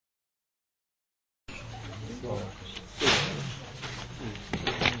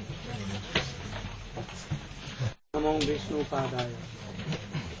Among Vishnu Padaya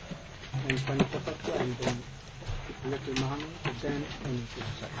and Panchapatya and then little Manu, then and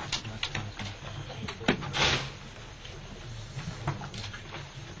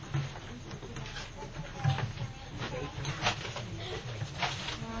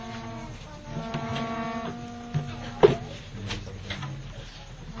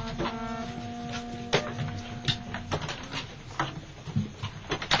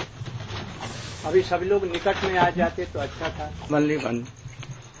अभी सभी लोग निकट में आ जाते तो अच्छा था. Only one.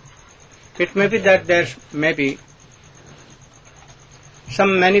 It may be that there may be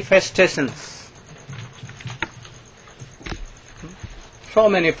some manifestations. So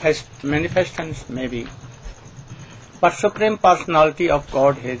many manifestations may be. But Supreme Personality of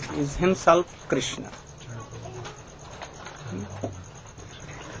Godhead is Himself Krishna.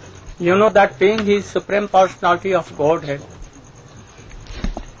 You know that being His Supreme Personality of Godhead,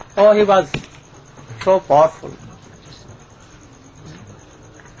 oh, He was so powerful.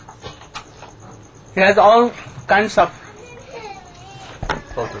 He has all kinds of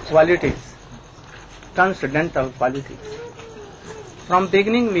qualities, transcendental qualities. From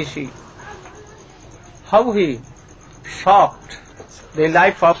beginning we see how He shocked the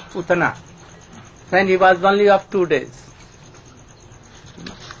life of Putana when he was only of 2 days.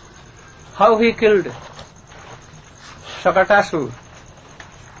 How He killed Shakatasur,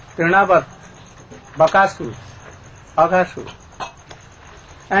 Trinavat, Bakasur, Aghasur,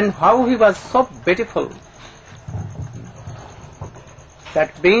 and how He was so beautiful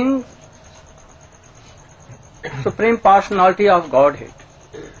that being Supreme Personality of Godhead,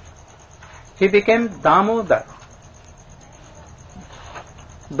 He became Damodar.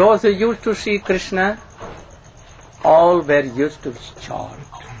 Those who used to see Krishna, all were used to be charmed.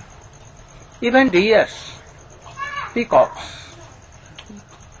 Even deers, peacocks.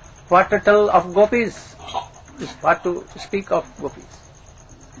 What to tell of gopis? What to speak of gopis?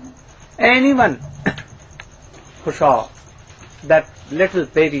 Anyone who saw that little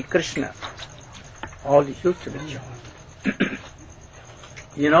baby Krishna, all used to be charmed.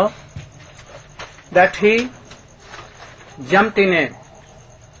 You know that he jumped in a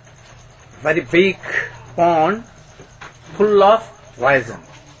very big pond full of poison,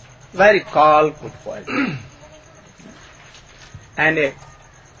 very cold poison, and a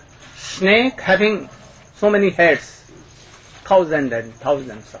snake having so many heads, thousands and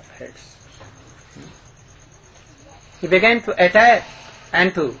thousands of heads. He began to attack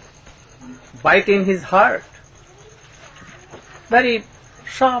and to bite in his heart. Very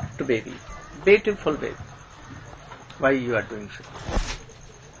soft baby, beautiful baby. Why you are doing so?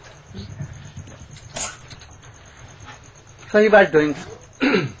 So he was doing so.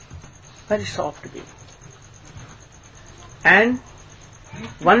 Very soft baby. And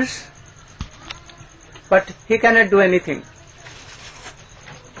once, but he cannot do anything.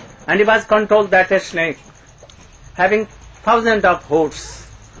 And he was controlled that a snake having thousands of hordes.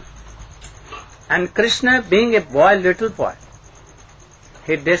 And Krishna being a boy, little boy,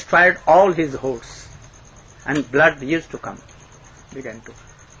 he destroyed all his hordes. And blood used to come, began to.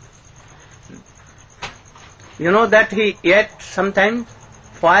 You know that he ate sometimes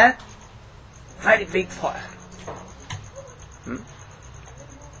fire, very big fire.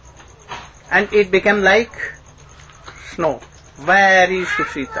 And it became like snow, very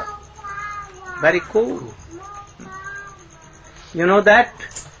sushita, very cool. You know that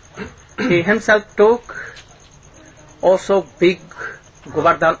he himself took also big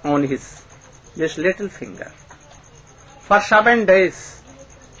Govardhan on his just little finger. For 7 days,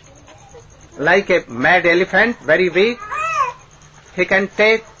 like a mad elephant, very weak, he can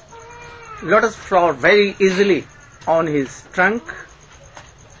take lotus flower very easily on his trunk.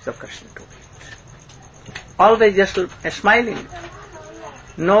 So Krishna took it. Always just smiling.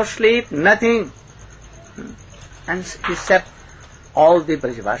 No sleep, nothing. And except all the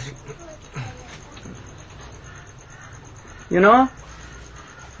Brajavasi. You know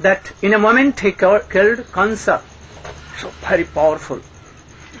that in a moment he killed Kansa, so very powerful.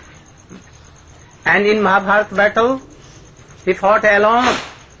 And in Mahabharata battle, he fought alone.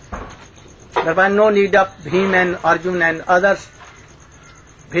 There was no need of Bhim and Arjun and others.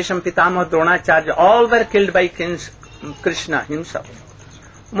 Bhisham, Pitama, Dronacharya, all were killed by Krishna himself.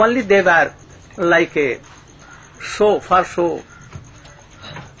 Only they were like a show, for show.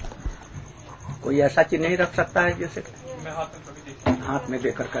 कोई ऐसा चीज नहीं रख सकता है जैसे हाथ में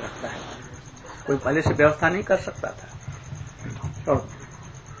देकर के रखता है. कोई पहले से व्यवस्था नहीं कर सकता था.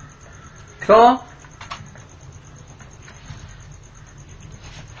 So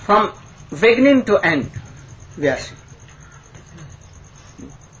from beginning to end, we are seeing.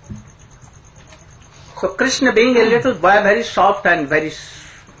 So Krishna being a little boy, very soft and very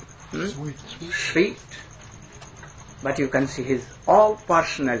sweet, but you can see his all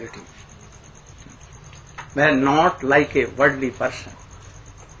personality. We are not like a worldly person,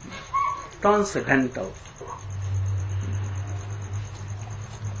 transcendental.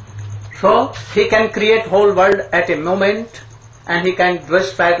 So he can create whole world at a moment, and he can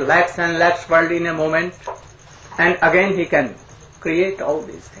destroy lakhs and lakhs world in a moment, and again he can create all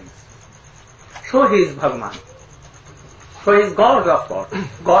these things. So he is Bhagavan. So he is God of God.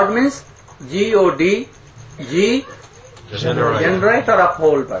 God means G-O-D, G, generator of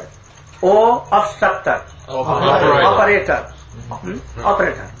whole world. O, obstructor, operator.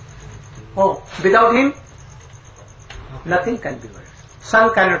 Operator. Oh, without him, nothing can be world.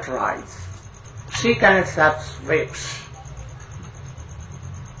 Sun cannot rise. Sea cannot have waves.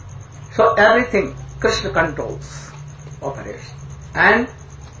 So everything Krishna controls, operates. And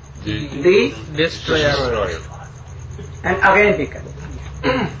the destroyer. And again he can.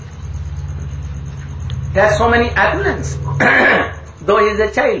 There are so many opponents, though he is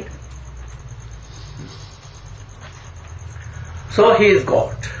a child. So he is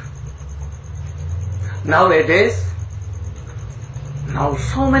God. Nowadays, now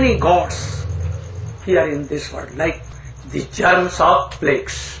so many gods here in this world, like the germs of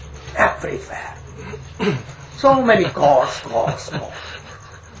plagues everywhere. So many gods.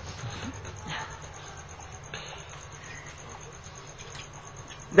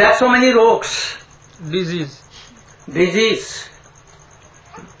 There are so many rogues, disease,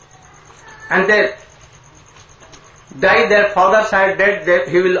 and they die. Their fathers are dead.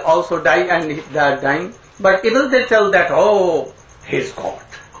 He will also die, and they are dying. But even they tell that, oh, he is God.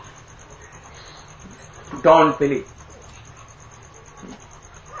 Don't believe.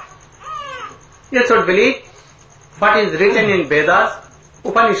 You should believe what is written in Vedas,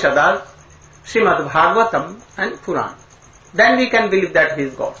 Upanishads, Srimad Bhagavatam and Puran. Then we can believe that he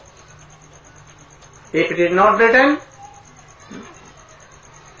is God. If it is not written,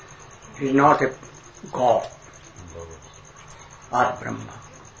 he is not a God or Brahma.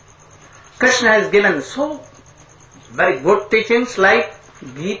 Krishna has given so very good teachings like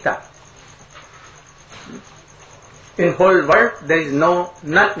Gita. In whole world there is not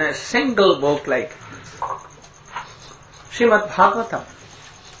a single book like Srimad Bhagavatam.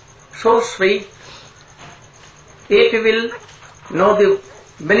 So sweet. If we will know the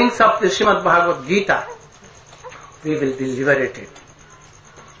meanings of the Srimad Bhagavad Gita, we will be liberated.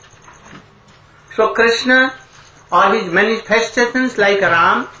 So Krishna or his manifestations like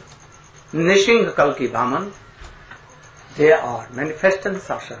Ram, Nishingha Kalki Vaman, they are manifestations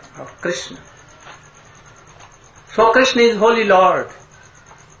of Krishna. So Krishna is Holy Lord.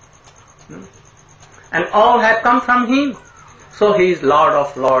 And all have come from him. So he is Lord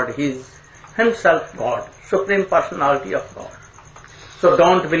of Lord. He is himself God, Supreme Personality of God. So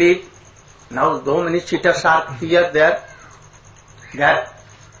don't believe. Now so many cheaters are here there. They are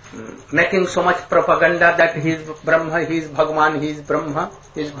making so much propaganda that he is Brahma, he is Bhagavan, he is Brahma,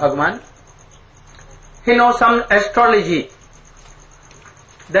 he is Bhagavan. He knows some astrology.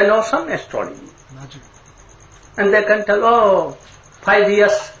 They know some astrology. Magic. And they can tell, oh, 5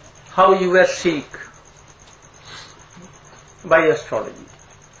 years how you were sick by astrology.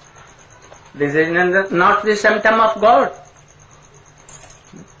 This is not the symptom of God.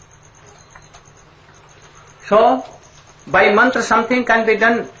 So, by mantra something can be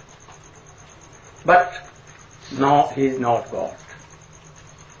done. But no, he is not God.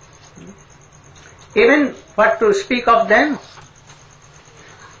 Even what to speak of them,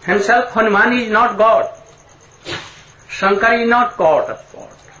 himself Hanuman is not God. Shankar is not God of God.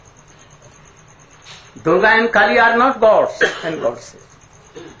 Durga and Kali are not gods and goddesses.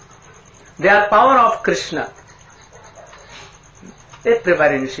 They are power of Krishna.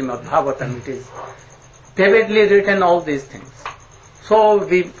 Everywhere in Srimad Bhagavatam it is vividly written all these things. So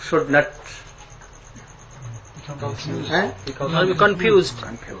we should not become confused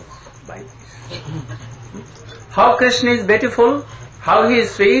by this. How Krishna is beautiful, how he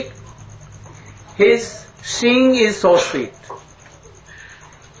is sweet, his singing is so sweet,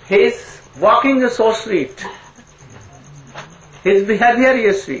 his walking is so sweet, his behavior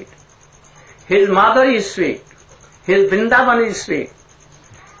is sweet, his mother is sweet, his Vrindavan is sweet,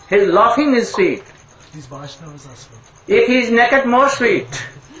 his laughing is sweet. These Vaishnavas are sweet. If he is naked, more sweet.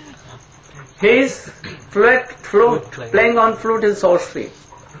 His flute, playing on flute is so sweet.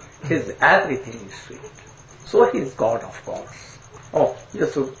 His everything is sweet. So he is God of gods. Oh, you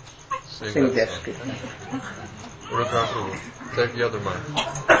should sing that scripture. Take the other mic.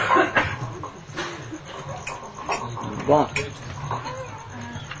 gone.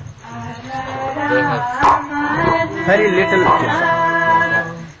 Very little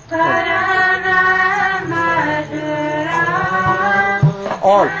kirtan.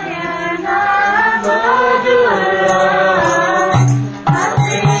 All.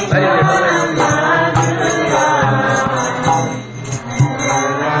 Very little.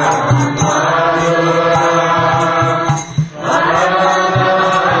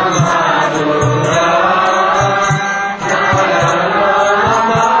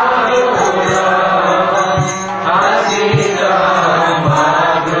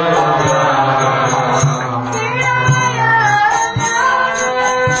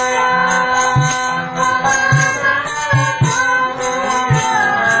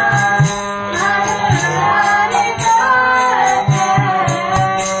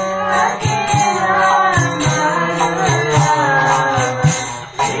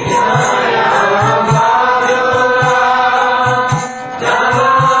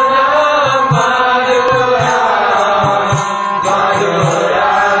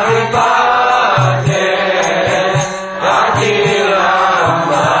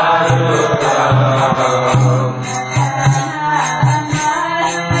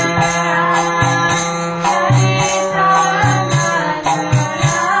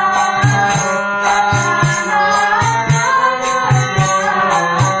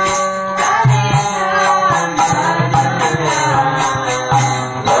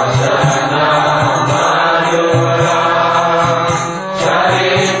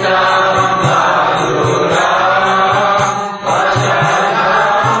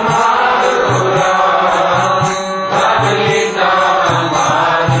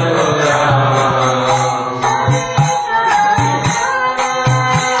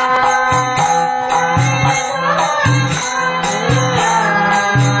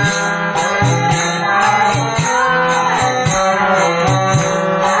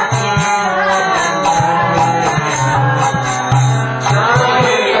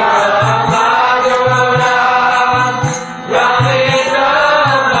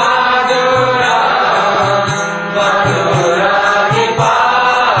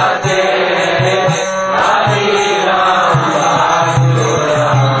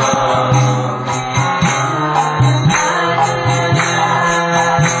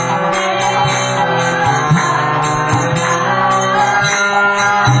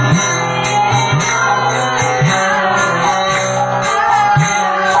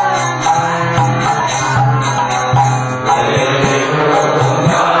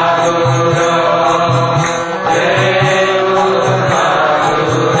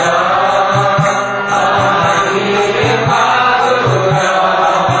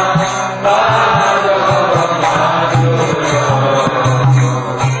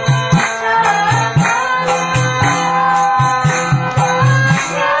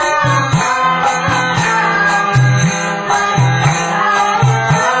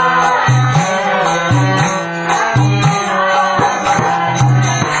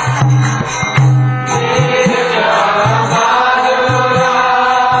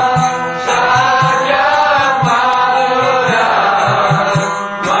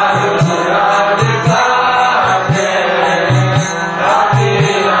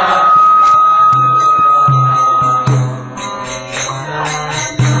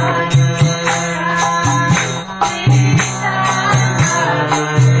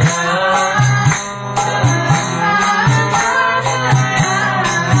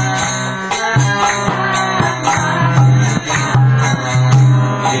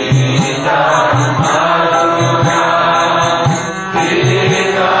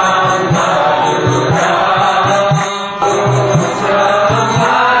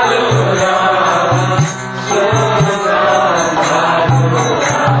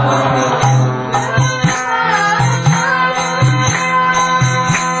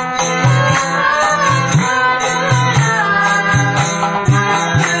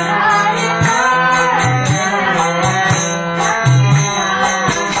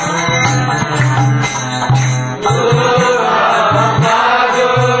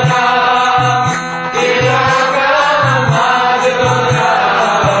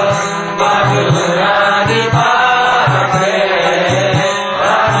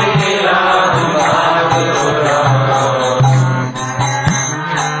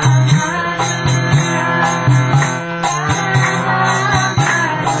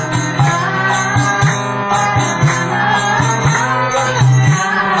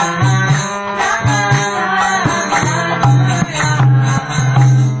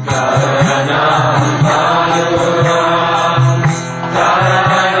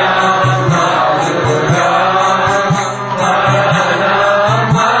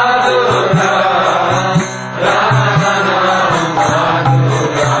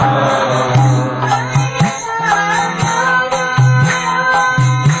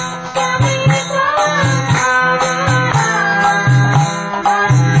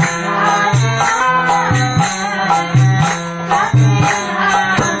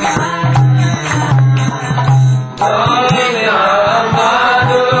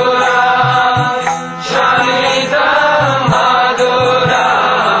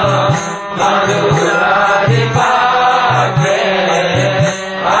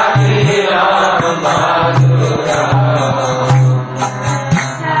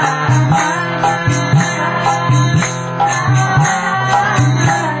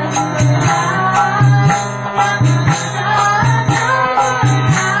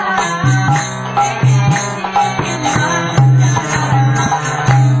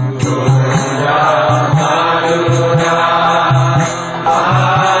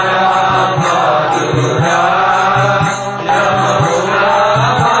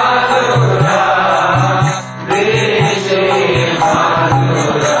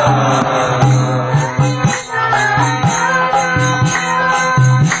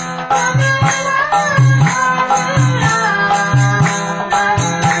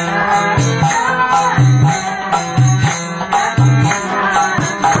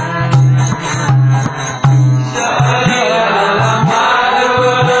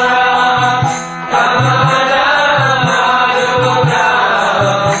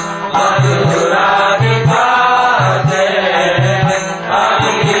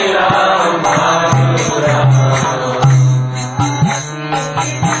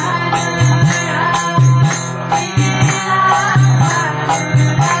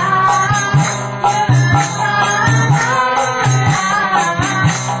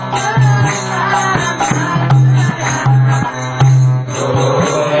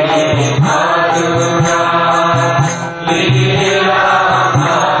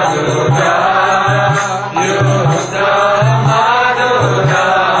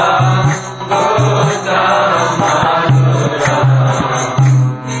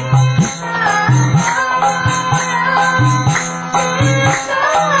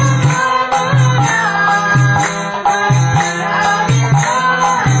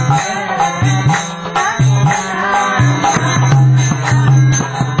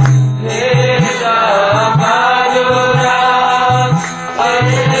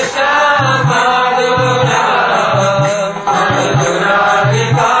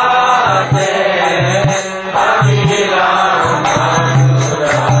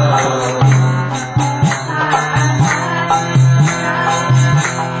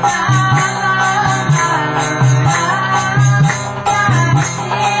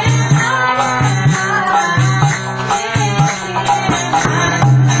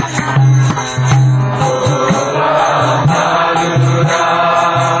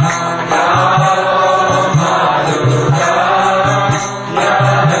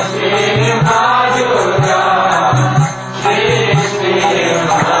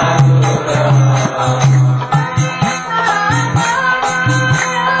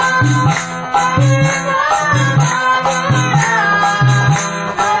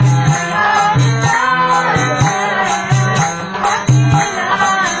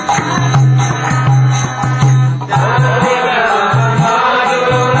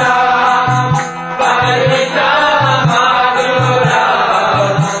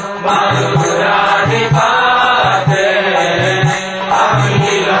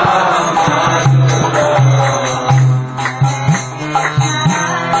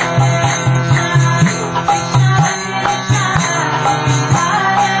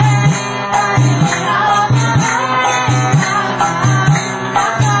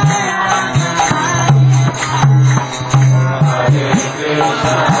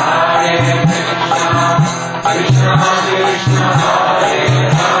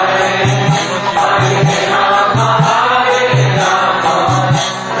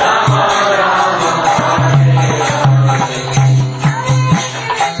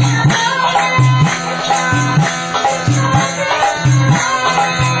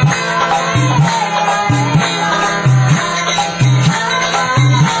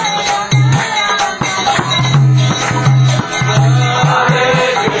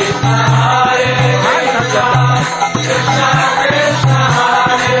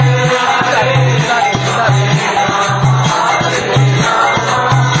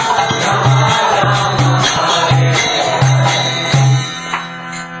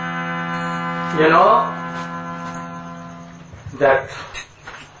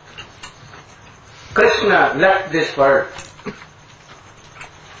 Krishna left this world,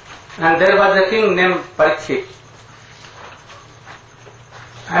 and there was a king named Parikshit,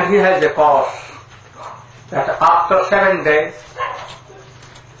 and he has a cause that after 7 days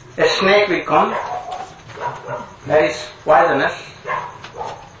a snake will come, that is poisonous,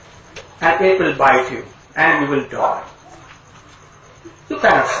 and it will bite you, and you will die. You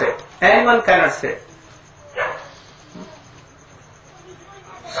cannot say. Anyone cannot say.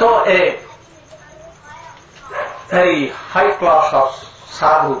 So a very high class of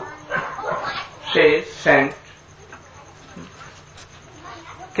sadhu, says, saint,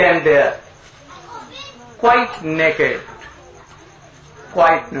 came there quite naked.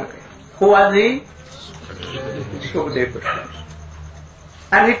 Who was he? Sukadeva Goswami.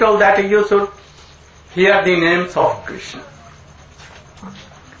 And he told that you should hear the names of Krishna.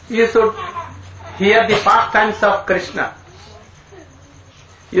 You should hear the pastimes of Krishna.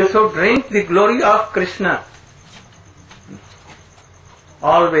 You should drink the glory of Krishna.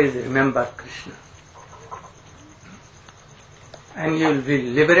 Always remember Krishna. And you will be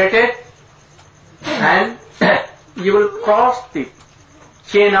liberated, and you will cross the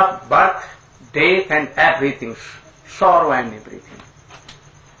chain of birth, death and everything, sorrow and everything.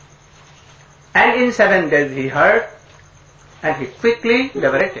 And in 7 days he heard, and he quickly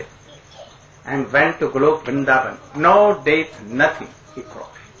liberated and went to Golok Vrindavan. No death, nothing he crossed.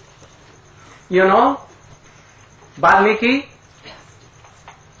 You know, Valmiki,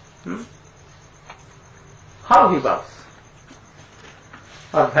 how he was?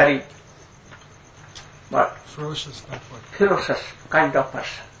 A very, what? Ferocious, not what? Ferocious kind of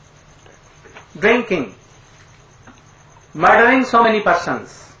person. Drinking, murdering so many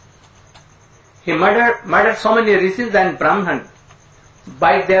persons. He murdered so many rishis and Brahman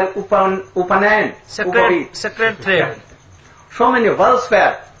by their upanayan, sacred thread. So many worlds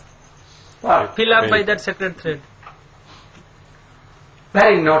were Fill up by that sacred thread.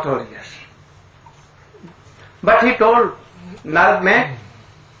 Very notorious. But he told Narad met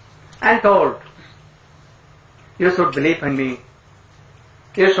and told, you should believe in me.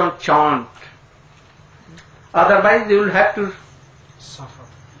 You should chant. Otherwise you will have to Suffer.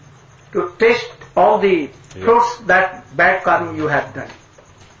 to taste all the fruits that bad karma you have done.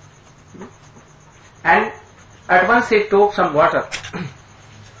 And at once he took some water.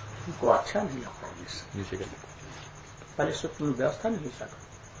 को अच्छा नहीं लगता है पहले से तुम व्यवस्था नहीं सका.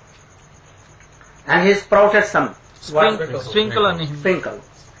 And he sprouted some sprinkle on him. Sprinkle.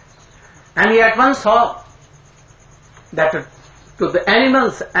 And he at once saw that to the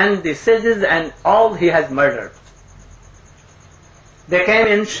animals and the sages and all he has murdered, they came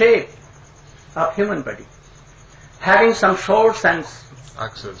in shape of human body, having some swords and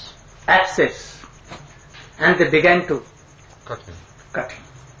axes, and they began to cut him.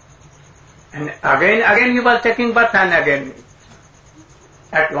 And again he was taking birth, and again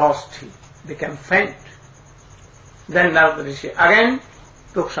at last he became faint. Then Narada Rishi again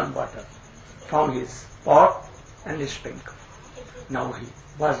took some water from his pot and sprinkled. Now he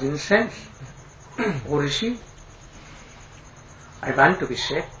was incensed. O Rishi, I want to be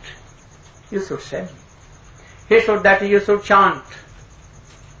saved. You should save me. He said that you should chant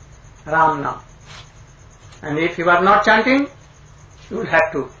Ram Nam. And if you are not chanting, you will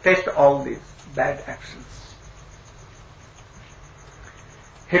have to taste all these bad actions.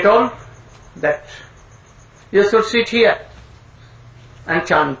 He told that you should sit here and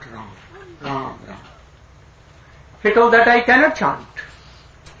chant Ram, Ram, Ram. He told that I cannot chant.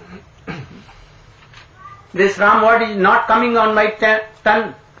 This Ram word is not coming on my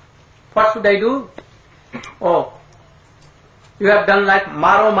tongue. What should I do? Oh, you have done like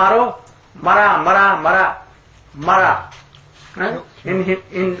maro, maro, mara, mara, mara, mara.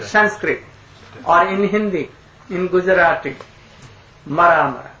 In Sanskrit or in Hindi, in Gujarati,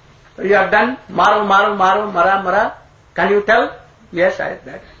 mara, mara. So you have done maro, maro, maro, mara, mara. Can you tell? Yes, I have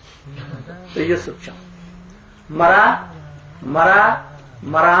that. So you should chant. Mara, mara,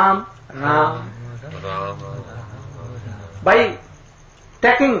 maram, ram. By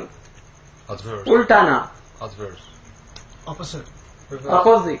taking ultana, Opposite.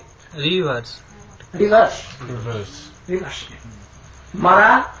 opposite, Reverse. reverse.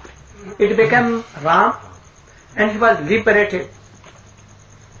 Mara, it became Ram, and he was liberated.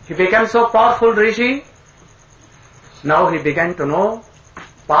 He became so powerful Rishi. Now he began to know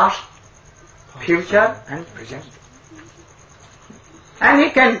past, future and present. And he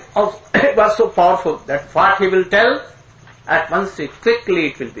can also, it was so powerful that what he will tell, at once quickly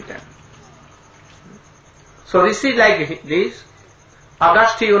it will be done. So Rishi like this,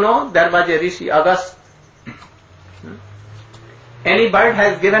 August, you know, there was a Rishi, August. Any bird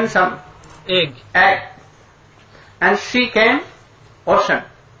has given some Egg. And she came, ocean.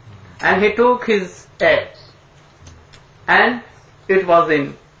 And he took his egg. And it was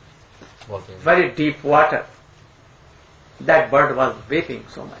in very deep water. That bird was weeping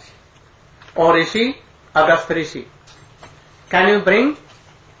so much. Oh Rishi, August Rishi, can you bring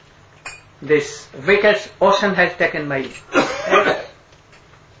this wicked ocean has taken my egg.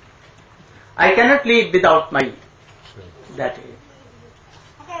 I cannot live without my that egg.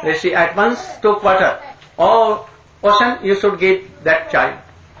 Rishi at once took water. Oh ocean, you should give that child.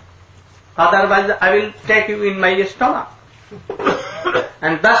 Otherwise I will take you in my stomach.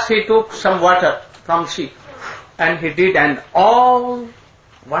 And thus he took some water from sea. And he did, and all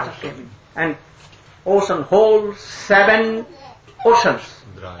water came in. And ocean, whole 7 oceans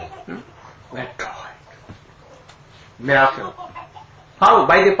were dry. Miracle. How?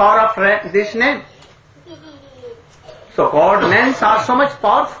 By the power of this name. So God's names are so much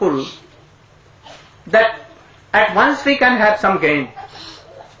powerful that at once we can have some gain.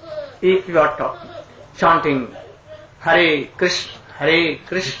 If you are chanting Hare Krishna,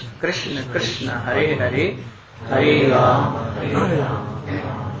 Krishna Krishna, Hare Hare, Hare Rama, Hare Rama.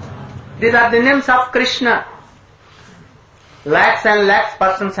 These are the names of Krishna. Lakhs and lakhs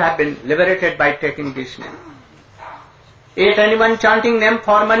persons have been liberated by taking this name. If anyone chanting name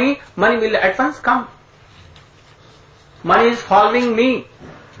for money, money will at once come. Money is following me.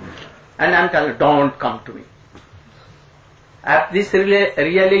 And I am telling, don't come to me. At this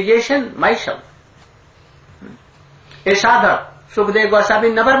realization, myself. A sadhak, Sukadeva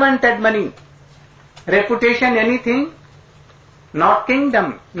Goswami never wanted money. Reputation, anything, not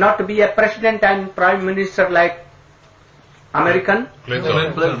kingdom, not to be a president and prime minister like American,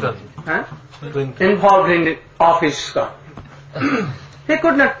 Clinton. involved in office. He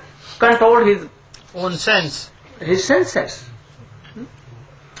could not control his Own sense. senses.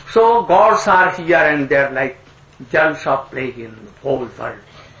 So gods are here and there like germs of plague in the whole world.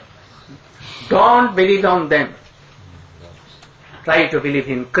 Don't believe on them. Try to believe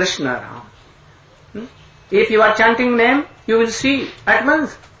in Krishna. If you are chanting name, you will see at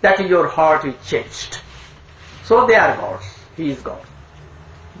once that your heart is changed. So they are gods. He is God.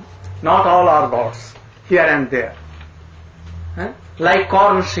 Not all are gods, here and there. Like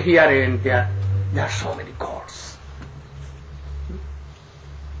corns here and there. There are so many gods.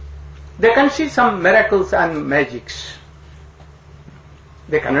 They can see some miracles and magics.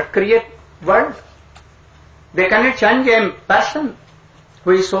 They cannot create world. They cannot change a person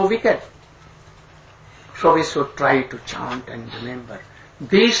who is so wicked. So we should try to chant and remember.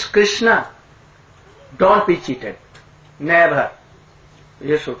 This Krishna, don't be cheated. Never.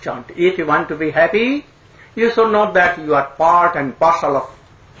 You should chant. If you want to be happy, you should know that you are part and parcel of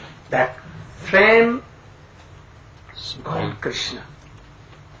that same God Krishna.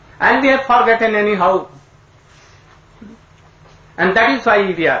 And we have forgotten anyhow. And that is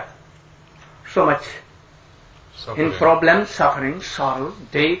why we are so much in problems, suffering, sorrow,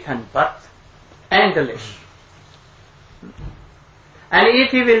 death and birth, endless. And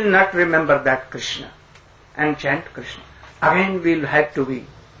if you will not remember that Krishna and chant Krishna, again we will have to be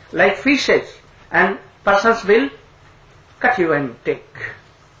like fishes, and persons will cut you and take.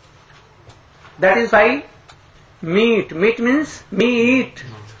 That is why meat means meat.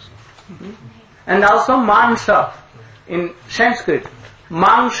 And also mansa in Sanskrit,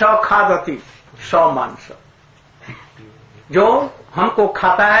 mansa khadati, so mansa. जो हमको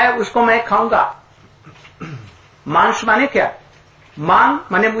खाता है उसको मैं खाऊंगा. मांस माने क्या? मांग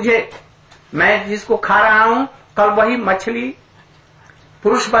माने मुझे. मैं जिसको खा रहा हूं कल वही मछली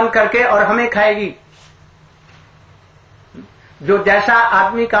पुरुष बन करके और हमें खाएगी. जो जैसा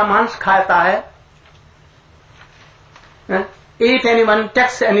आदमी का मांस खाता है, if anyone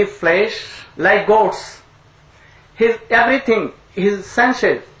takes any flesh like goats, his everything, his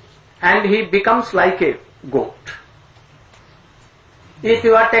senses, and he becomes like a goat. If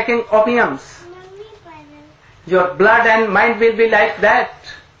you are taking opiums, your blood and mind will be like that.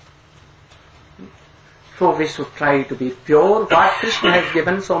 So we should try to be pure. What Krishna has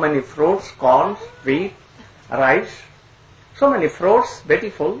given, so many fruits, corn, wheat, rice, so many fruits,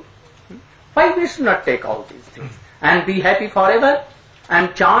 beautiful. Why we should not take all these things and be happy forever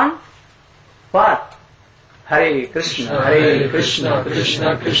and chant what? Hare Krishna, Hare Krishna,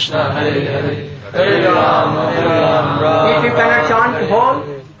 Krishna Krishna, Hare Hare, Hare Rama, Hare Rama. If you cannot chant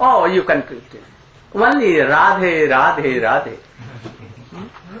whole, oh, you can quit it. Only Radhe, Radhe, Radhe.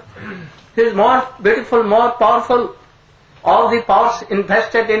 He is more beautiful, more powerful. All the powers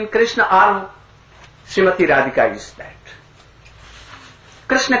invested in Krishna are Srimati Radhika is that.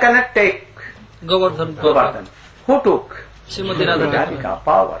 Krishna cannot take Govardhan. Govardhan. Who took? Srimati Radhika. Radhika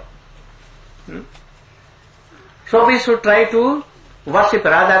power. So we should try to worship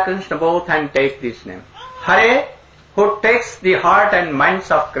Radha Krishna both and take this name. Hare, who takes the heart and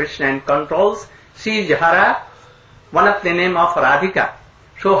minds of Krishna and controls, she is Hara, one of the name of Radhika.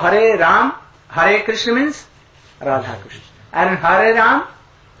 So Hare Ram, Hare Krishna means Radha Krishna. And Hare Ram,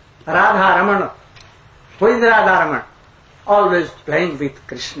 Radha Ramana. Who is Radha Ramana? Always playing with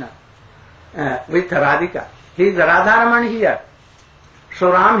Krishna, with Radhika. He is Radha Ramana here.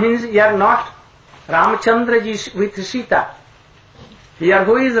 So Ram means here not Ramchandra ji with Sita. Here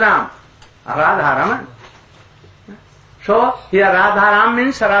who is Ram? Radha Raman. So here Radha Ram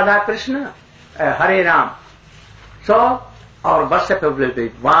means Radha Krishna, Hare Ram. So our worship will be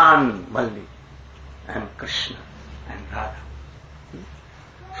one only, and Krishna and Radha.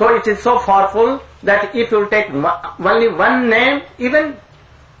 So it is so powerful that if you take only one name, even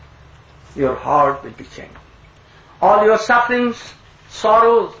your heart will be changed. All your sufferings,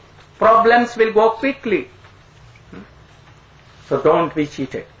 sorrows, problems will go quickly. So don't be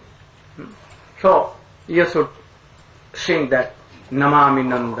cheated. So you should sing that Namami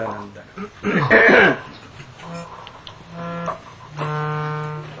Nanda Nanda.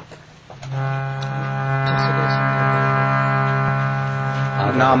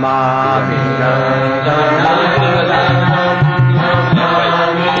 Namami Nanda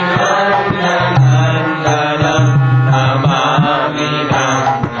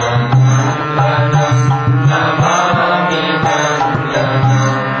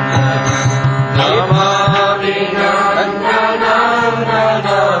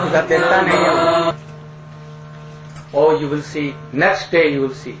Oh, you will see, next day you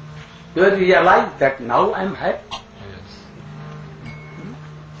will see. You will realize that now I am happy. Yes.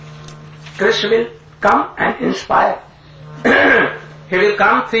 Krishna will come and inspire. He will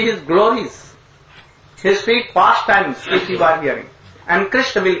come through his glories, his sweet pastimes which you are hearing. And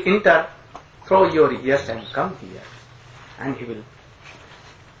Krishna will enter through your ears and come here. And he will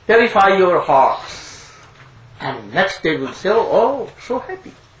purify your hearts. And next day you will say, oh, so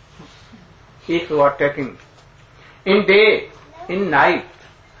happy. If you are taking in day, in night,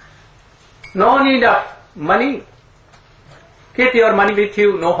 no need of money. Keep your money with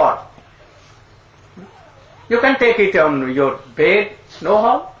you, no harm. You can take it on your bed, no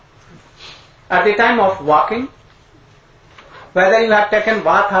harm. At the time of walking, whether you have taken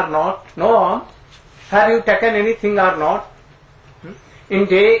bath or not, no harm. Have you taken anything or not? In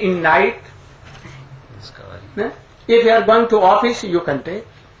day, in night. If you are going to office, you can take.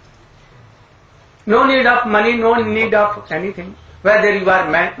 No need of money, no need of anything. Whether you are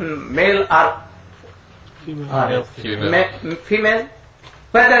male or female,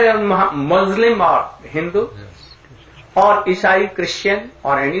 whether you are Muslim or Hindu, or Isai, Christian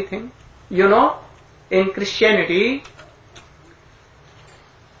or anything. You know, in Christianity,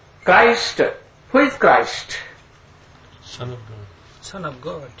 Christ, who is Christ? Son of God. Son of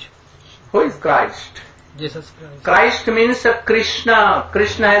God. Who is Christ? Jesus Christ. Christ means Krishna.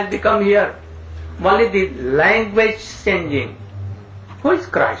 Krishna has become here. Only the language changing. Who is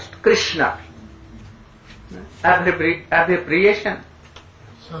Christ? Krishna. Abbreviation.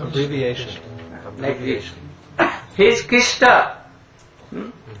 Abbreviation. Like this. He is Krishna.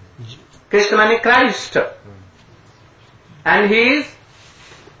 Krishna means Christ. And he is,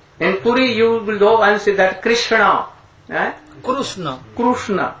 in Puri you will go and see that Krishna. Krishna.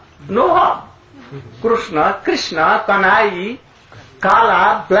 Krishna. No harm. Krishna, Krishna, Kanai,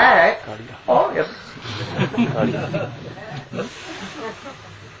 Kala, black, oh yes.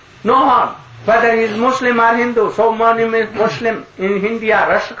 No harm. Whether he is Muslim or Hindu, so many Muslim in India,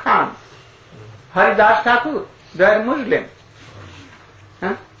 Rashid Khan, Haridas Thakur, they are Muslim.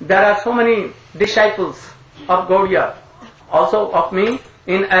 There are so many disciples of Gaudiya, also of me,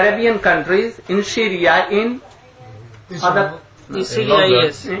 in Arabian countries, in Syria, in other... In Syria,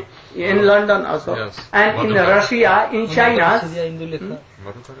 yes. In London also, yes. And in Russia, in China,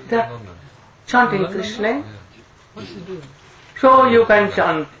 they are chanting Krishna. So you can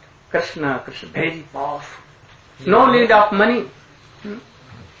chant Krishna, Krishna, very powerful. No need of money.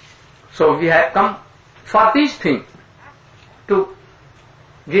 So we have come for this thing, to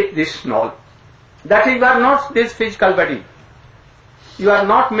give this knowledge. That you are not this physical body. You are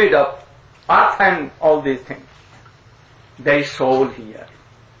not made of earth and all these things. There is soul here.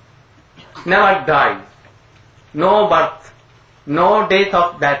 Never die. No birth. No death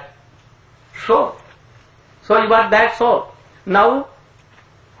of that soul. So you are that soul. Now,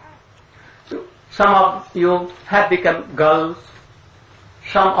 some of you have become girls.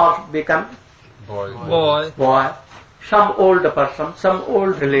 Some have become boy. Some old person, some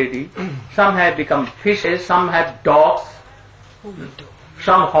old lady. Some have become fishes, some have dogs.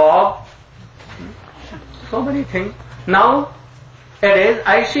 Some hog. So many things. Nowadays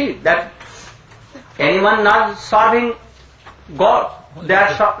I see that anyone not serving God, they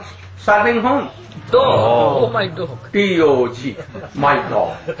are serving whom? Dog. Oh, my dog. P-O-G, my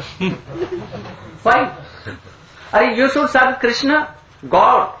dog. Why? You should serve Krishna,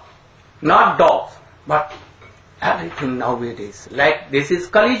 God, not dogs. But everything nowadays, like this is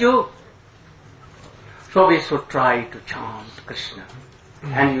Kali Yuga. So we should try to chant Krishna.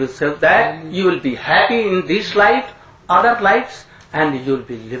 And you say that you will be happy in this life, other lives, and you will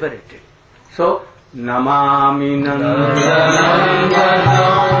be liberated. So, Namami Nandanam,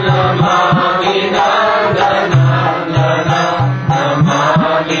 Namami Nandanam,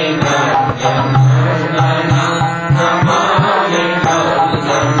 Namami Nandanam, Namami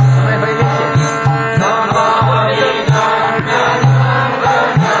Nandanam.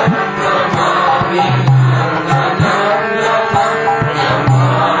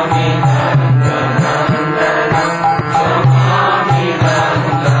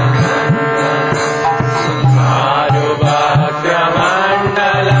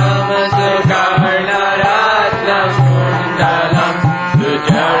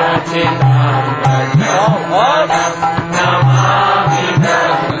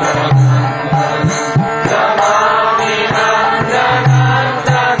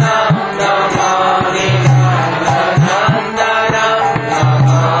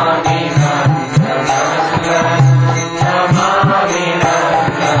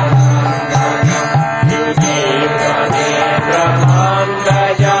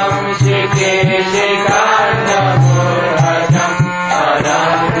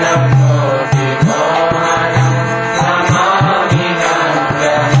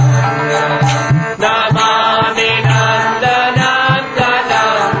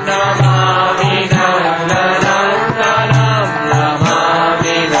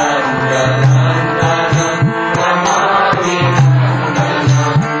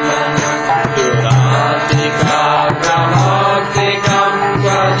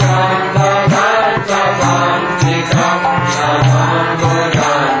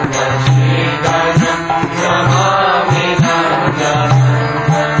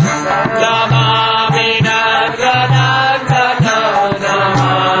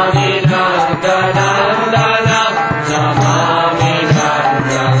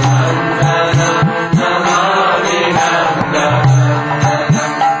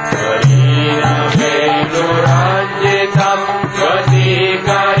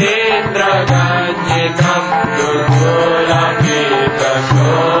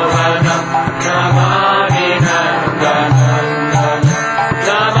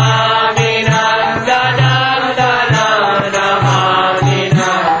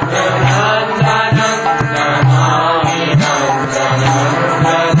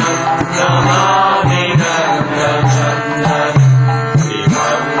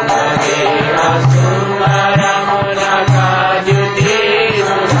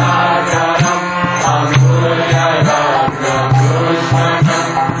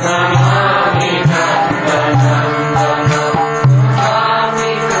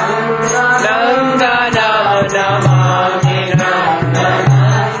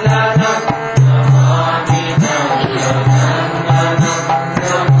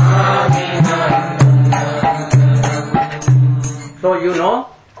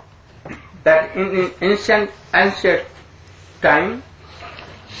 In ancient time,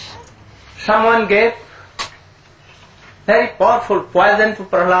 someone gave very powerful poison to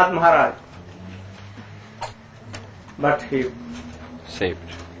Prahlad Maharaj, but he saved.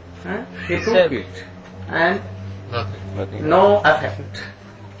 He took it and Nothing. no effect.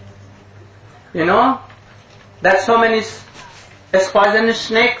 You know that so many poisonous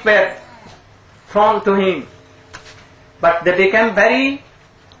snakes were thrown to him, but they became very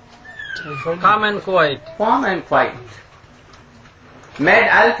Calm and quiet. calm and quiet. Mad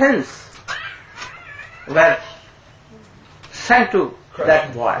elephants were sent to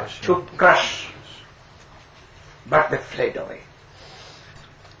that boy to crush, but they fled away.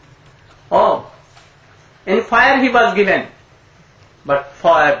 Oh, in fire he was given, but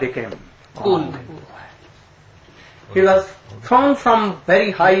fire became Cool. He was thrown from very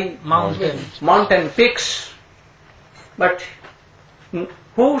high Mountain. peaks, but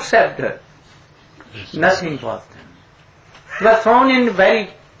who saved her? Nothing was there. He was thrown in very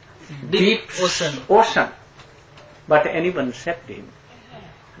deep ocean, but anyone saved him.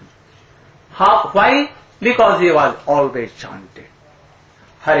 How? Why? Because he was always chanted.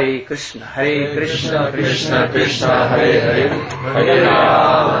 Hare Krishna, Krishna, Krishna, Hare Hare,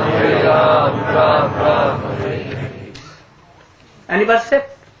 Hare Ram, Ram, Ram, Hare Hare. And he was saved.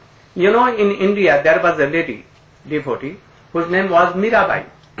 You know, in India there was a lady, devotee, whose name was Mirabai.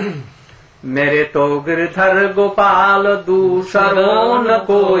 मेरे तो गिरधर गोपाल दूसरो न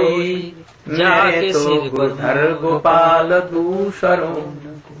कोई, मेरे तो गिरधर गोपाल दूसरो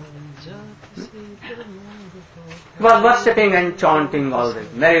न कोई. He was worshipping and chanting all this.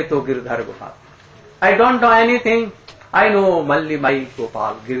 मेरे तो Girdhar Gopal. I don't know anything. I know Malli Mai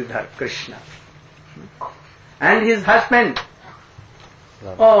Gopal, Girdhar Krishna. And his husband,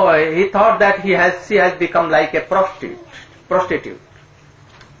 oh, he thought that she has become like a prostitute.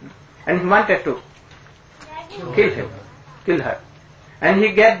 And he wanted to kill her. And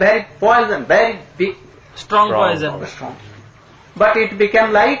he gave very poison, very big, Strong poison. strong. But it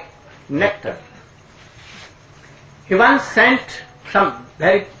became like nectar. He once sent some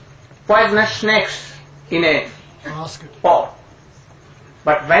very poisonous snakes in a pot.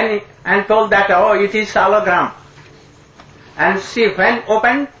 But and told that, oh, it is salagram. And when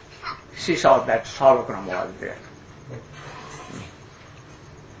opened, she saw that salagram was there.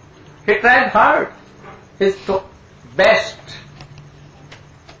 He tried hard, his best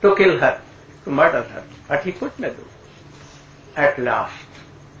to kill her, to murder her, but he could not do. At last,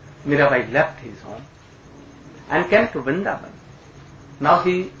 Mirabai left his home and came to Vrindavan. Now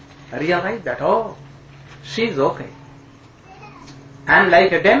he realized that, oh, she is okay. And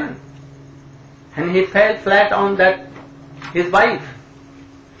like a demon. And he fell flat on that his wife's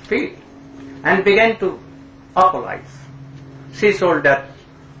feet and began to apologize. She told that,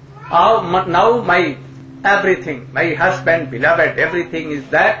 oh, now my everything, my husband, beloved, everything is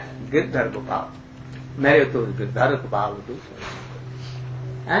that Girdhar Gopal. Mere to Girdhar Gopal.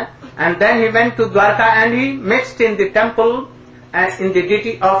 And then he went to Dwarka and he mixed in the temple and in the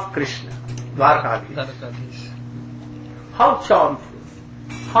deity of Krishna. Dwarkadhish. How charmful,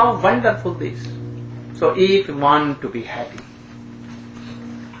 how wonderful this. So if you want to be happy,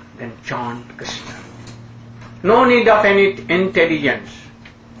 then chant Krishna. No need of any intelligence,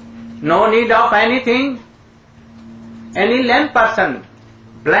 no need of anything. Any lame person,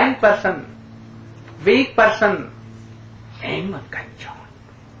 blind person, weak person, anyone can chant.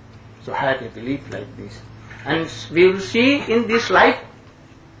 So have a belief like this. And we will see in this life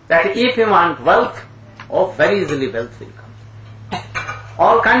that if you want wealth, oh, very easily wealth will come.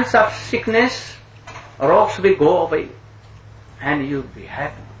 All kinds of sickness, rocks will go away, and you will be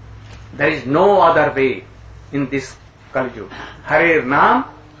happy. There is no other way in this Kali Yuga. Hare Nam,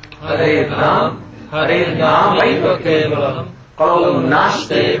 Hare Nam, Hare Nam, Kevalam, Kalam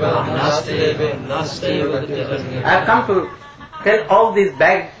Nasteva, I have come to tell all these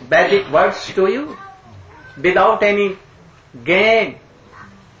Vedic words to you without any gain,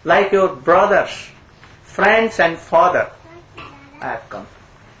 like your brothers, friends and father. I have come.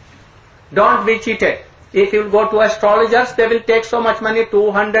 Don't be cheated. If you go to astrologers, they will take so much money,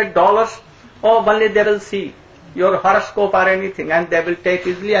 $200. Oh, only they will see your horoscope or anything, and they will take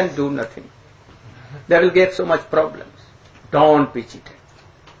easily and do nothing. They will get so much problems. Don't be cheated.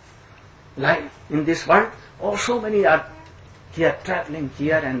 Like in this world, oh, so many are here traveling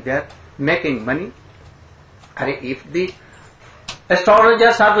here and there, making money. If the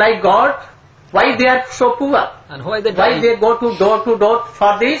astrologers are like God, why they are so poor? And why they go to door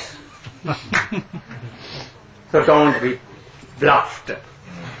for this? So don't be bluffed.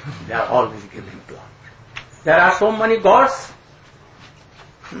 They are always giving bluff. There are so many gods.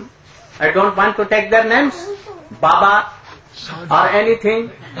 I don't want to take their names. Baba or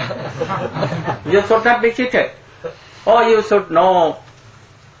anything. You should not be cheated. Oh, you should know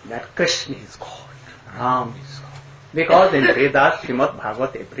that Krishna is God, Ram is God. Because in Vedas, Srimad,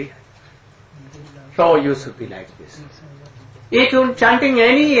 Bhagavad, everywhere. So you should be like this. If you are chanting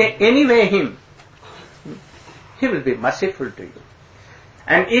any way him, he will be merciful to you.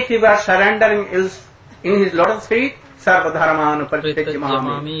 And if you are surrendering in his lotus feet, Sarva Dharmanu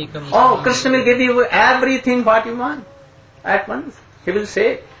Parityajamami. Oh, Krishna will give you everything what you want at once. He will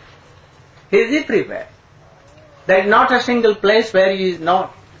say, he is everywhere. There is not a single place where he is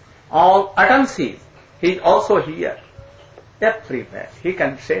not. All atoms he is also here. Everywhere. He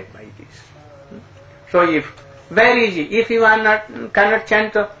can say by this. So very easy. If you cannot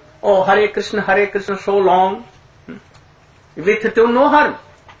chant, oh, Hare Krishna so long, with to no harm.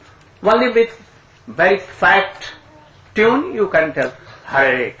 Only with very fat tune you can tell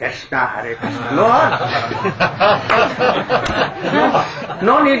Hare Krishna, no harm.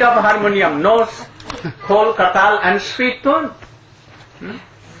 No need of harmonium, no whole katal and sweet tune.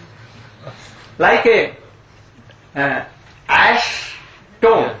 Like a ash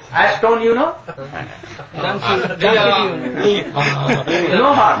stone, you know?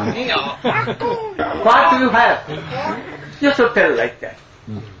 No harm. What do you have? You should tell like that.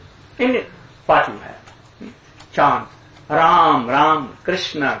 in what you have. Chant Ram, Ram,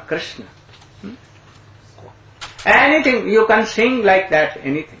 Krishna, Krishna. Anything you can sing like that,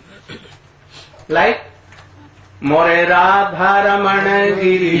 anything. Like More Radha Ramana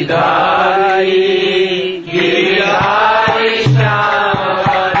Giridhari, Giridhari Shyama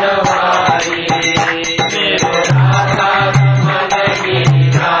Bhadwari, Mere Radha Ramana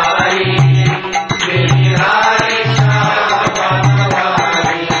Giridhari, Giridhari Shyama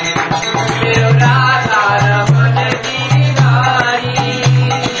Bhadwari, Mere Radha Ramana Giridhari,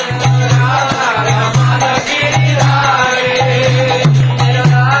 Radha Ramana Giridhari, Mere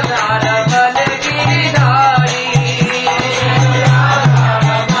Radha Ramana Giridhari.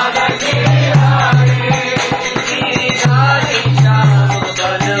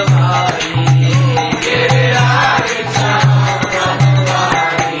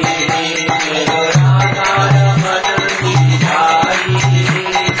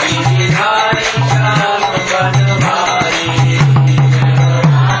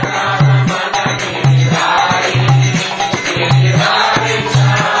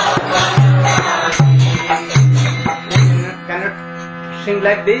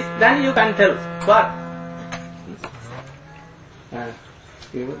 Like this, then you can tell what?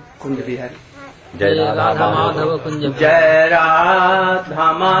 Kunja Bihari. Jai Radha Madhava Kunja Jai Radha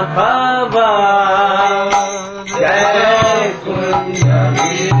Madhava, Jai Kunja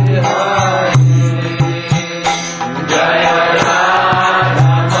Bihari, Jai Radha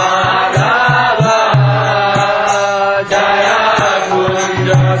Madhava, Jai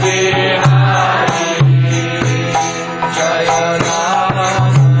Kunja Bihari, Jai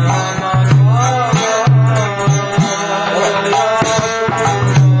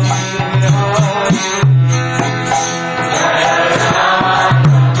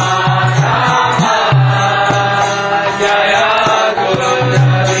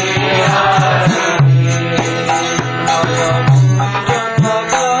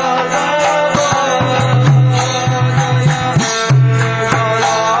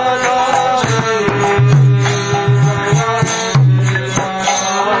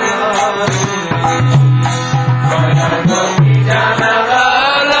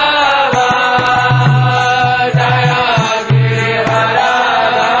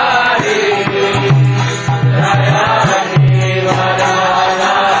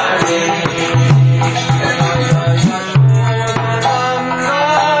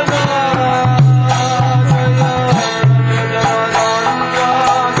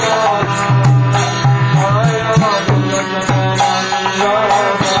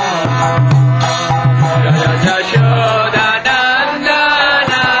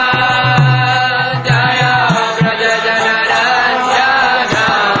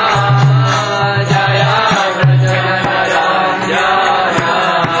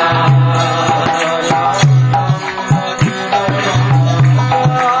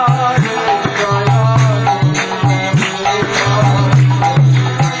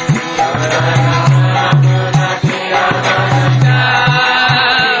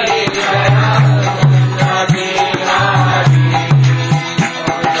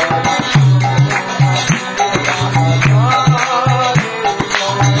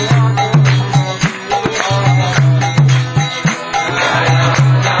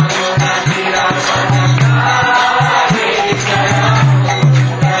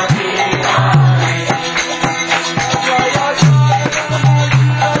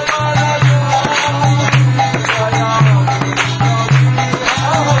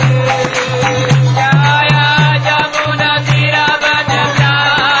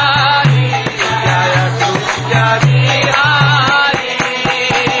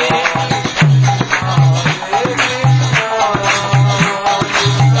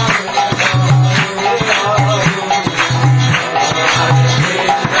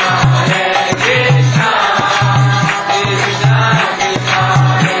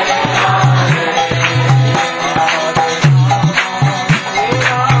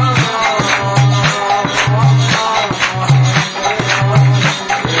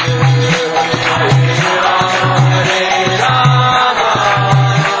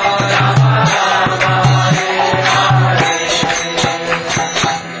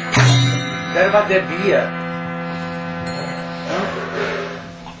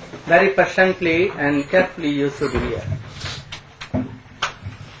Very patiently and carefully you should hear.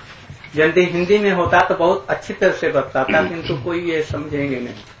 यदि हिंदी में होता तो बहुत अच्छी तरह से बताता, किंतु कोई ये समझेंगे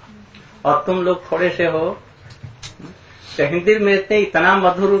नहीं। और तुम लोग थोड़े से हो तो हिंदी में इतना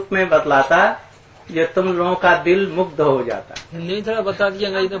मधुर रूप में बतलाता ये तुम लोगों का दिल मुग्ध हो जाता। हिंदी में थोड़ा बता दिया,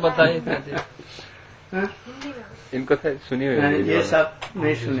 अंग्रेजी तो बताए इनको तो सुनी हुई मैंने होगी। ये सब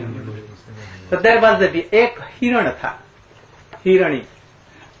नहीं सुने। तो देर वॉज एक हिरण था, हिरणी,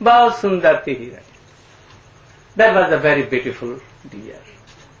 बहुत सुंदर थी हिरणी। There was a very beautiful dear,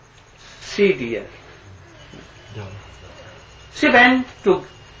 C dear. She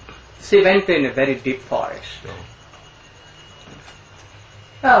went in a very deep forest.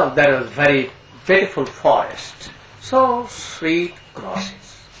 Oh, there was very beautiful forest, so sweet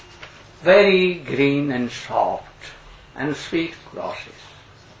grasses, very green and soft and sweet grasses.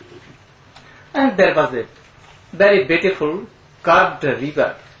 And there was a very beautiful curved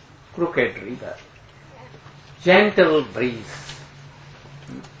river, crooked river, gentle breeze.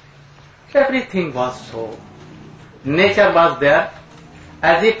 Everything was so, nature was there,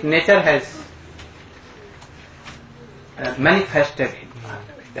 as if nature has manifested in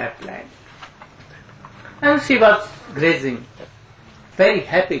that land. And she was grazing very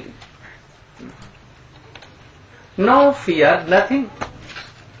happily. No fear, nothing.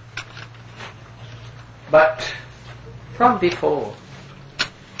 But from before,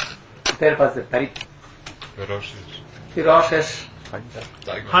 there was a very ferocious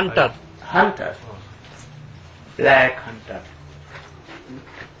hunter, black hunter.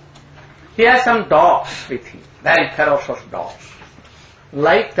 He has some dogs with him, very ferocious dogs,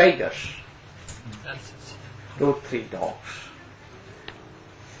 like tigers, 2-3 dogs.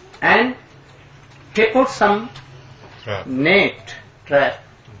 And he put some net trap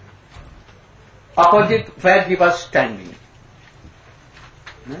opposite where he was standing.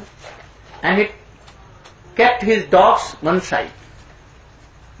 And he kept his dogs one side.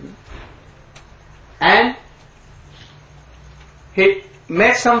 And he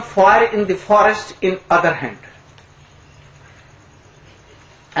made some fire in the forest in other hand.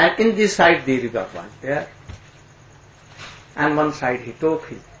 And in this side the river was there. And one side he took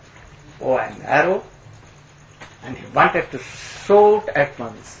his bow and arrow and he wanted to shoot at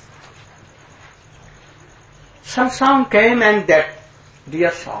once. Some sound came and that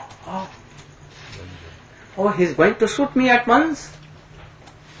deer saw, oh, he's going to shoot me at once.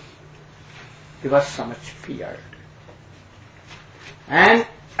 He was so much feared. And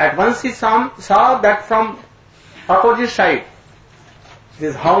at once he saw that from opposite side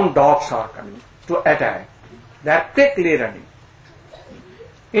these hound dogs are coming to attack. They are quickly running.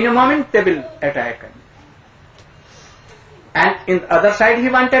 In a moment they will attack him. And in the other side he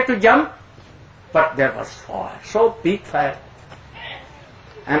wanted to jump, but there was fire, so big fire.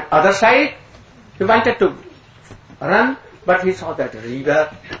 And other side he wanted to run, but he saw that river,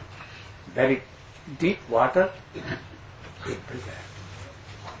 very deep water. He prepared.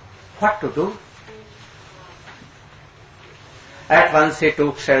 What to do? At once he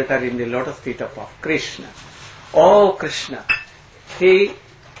took shelter in the lotus feet of Krishna. Oh Krishna! He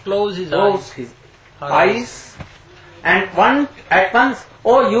Close his closed eyes. his eyes and at once,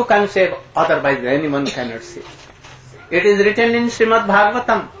 oh, you can save, otherwise anyone cannot save. It is written in Srimad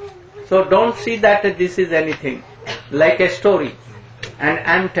Bhagavatam. So don't see that this is anything like a story and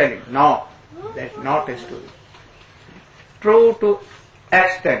I am telling. No, that's not a story. True to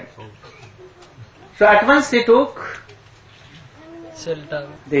extent. So at once he took Shelter.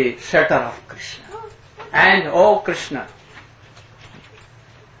 the shelter of Krishna. And oh Krishna.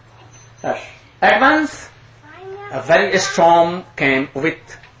 Yes. At once a very storm came with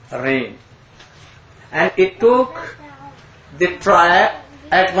rain. And it took the trap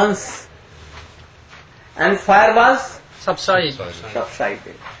at once. And fire was Subside.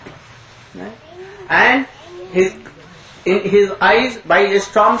 subsided. And in his eyes by a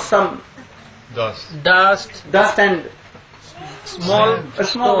storm some Dust. dust and Small.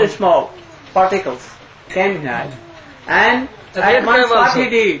 small particles came in eyes. And The at rain once came what also. he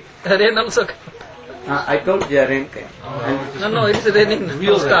did, Rain also. I told you rain came. And No, it is raining.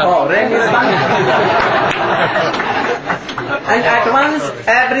 Few stars. rain is coming. And at once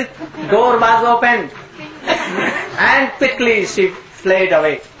every door was opened. And quickly she fled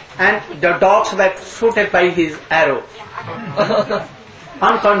away. And the dogs were shooted by his arrow.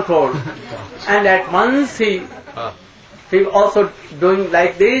 Uncontrolled. And at once he also doing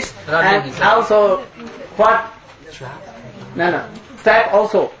like this. Running And his also what? No. Trap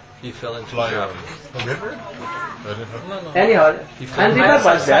also. He fell into the river? Anyhow. And river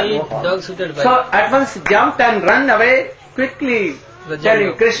was there. Dog shooted by. So at once jumped and run away quickly, The telling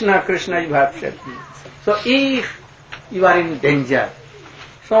jungle. Krishna, Krishna, you have saved me. So if you are in danger,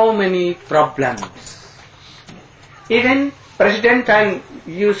 so many problems. Even president and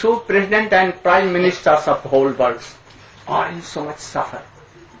president and prime ministers of the whole world are in so much suffer.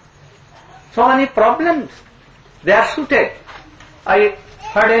 So many problems. They are suited. I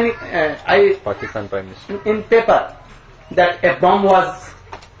heard any? Pakistan Prime Minister. In paper that a bomb was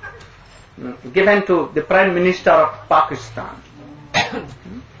given to the Prime Minister of Pakistan.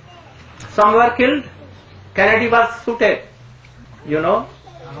 Some were killed. Kennedy was shooted.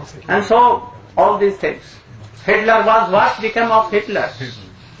 And so all these things. Hitler was what became of Hitler?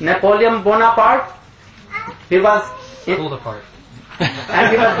 Napoleon Bonaparte, he was Pulled apart.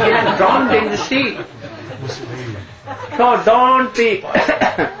 and he was getting drowned in the sea. So don't be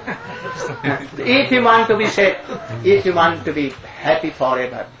if you want to be safe, if you want to be happy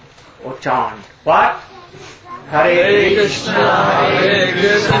forever, chant what? Hare Krishna, Hare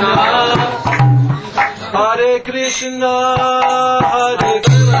Krishna, Hare Krishna, Hare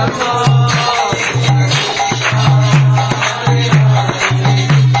Krishna.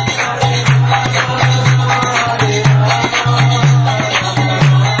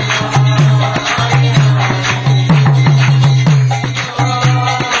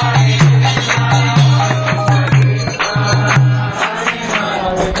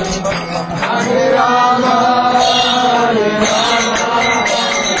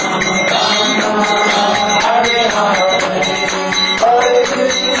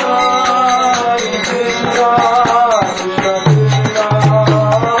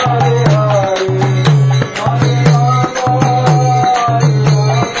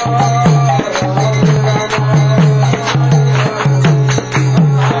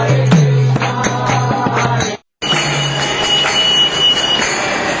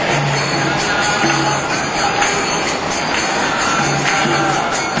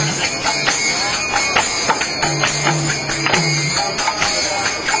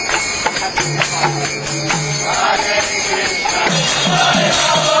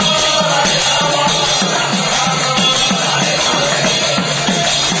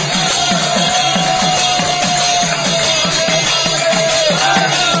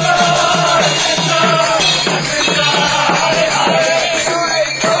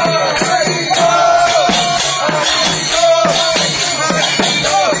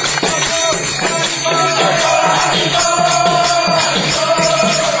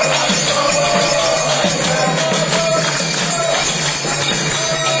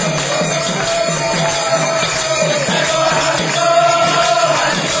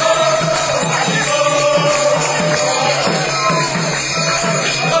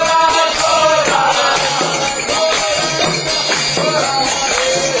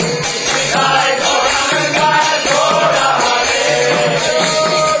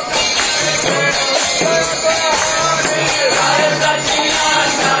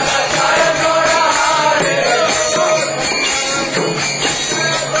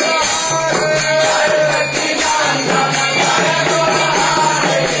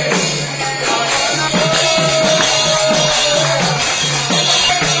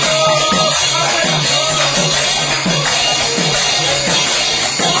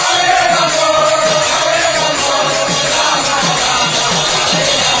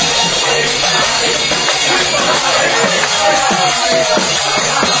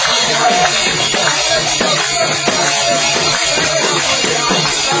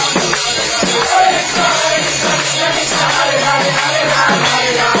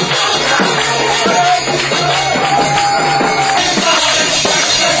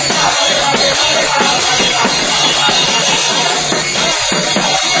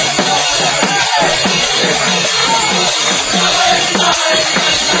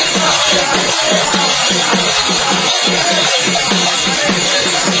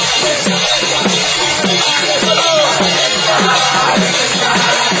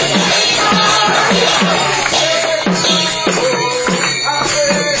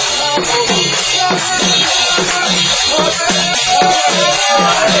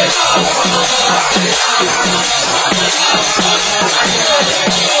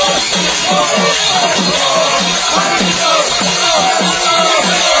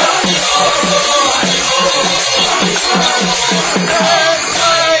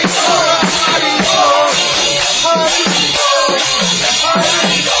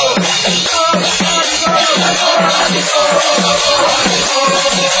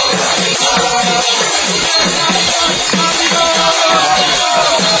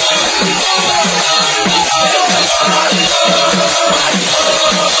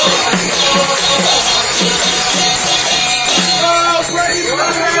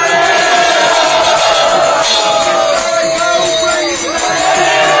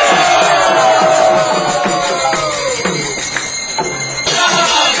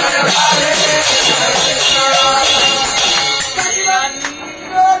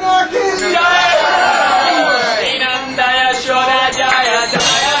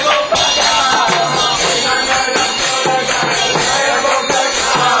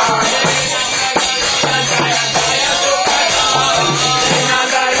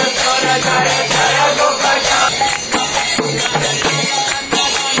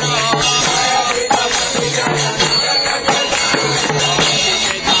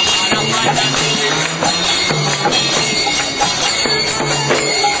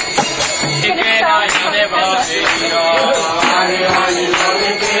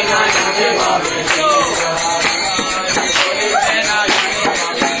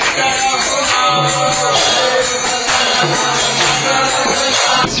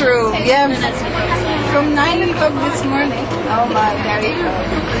 this morning. Oh my, there you go.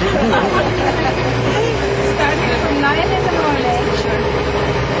 Starting from 9 in the morning.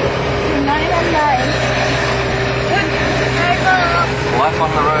 From 9 at night. Life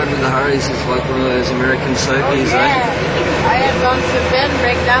on the road with the hurries is like one of those American soapies, I have gone to bed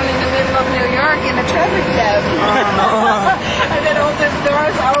break down in the middle of New York in a traffic jam. And then all the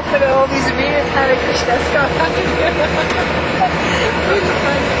doors open and all these weird Hare Krishnas go on.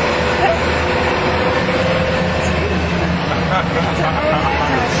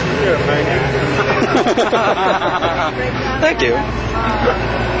 Thank you.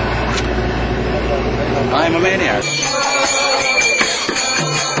 I'm a maniac.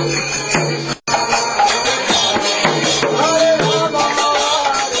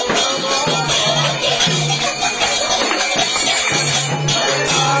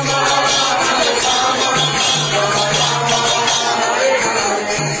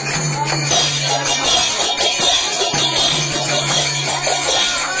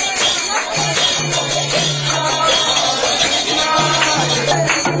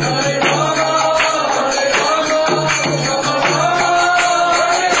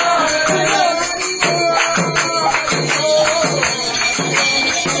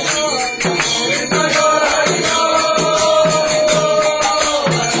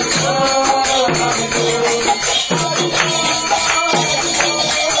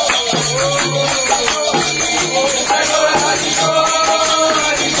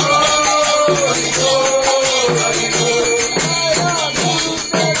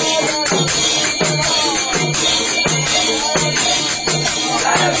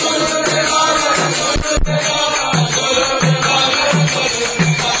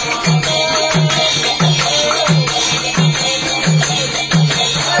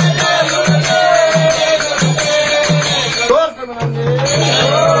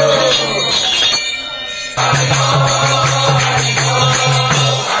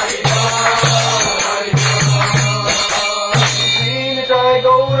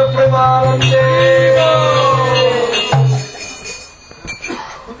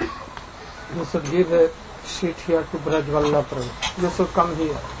 You should give a seat here to Brajwalla Prabhu. You should come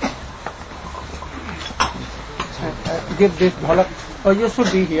here. Give this bhalak. Oh, you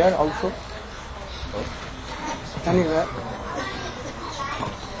should be here also. Anywhere.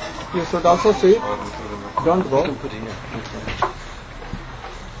 You should also sit. Don't go.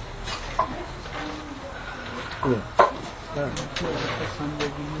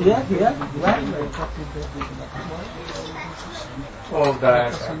 Yeah, yeah. Oh,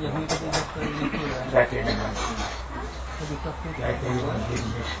 that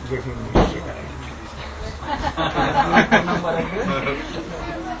give him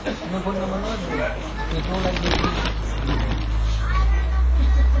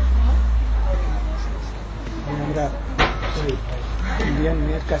আমরা Indian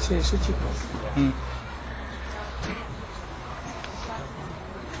মেয়ের কাছে এসেছি তো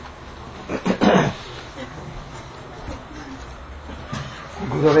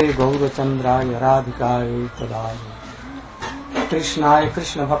गुरवे गौरचंद्राय राधिकाय तदाय कृष्णाय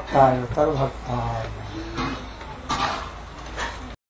कृष्ण भक्ताय तरुभक्ताय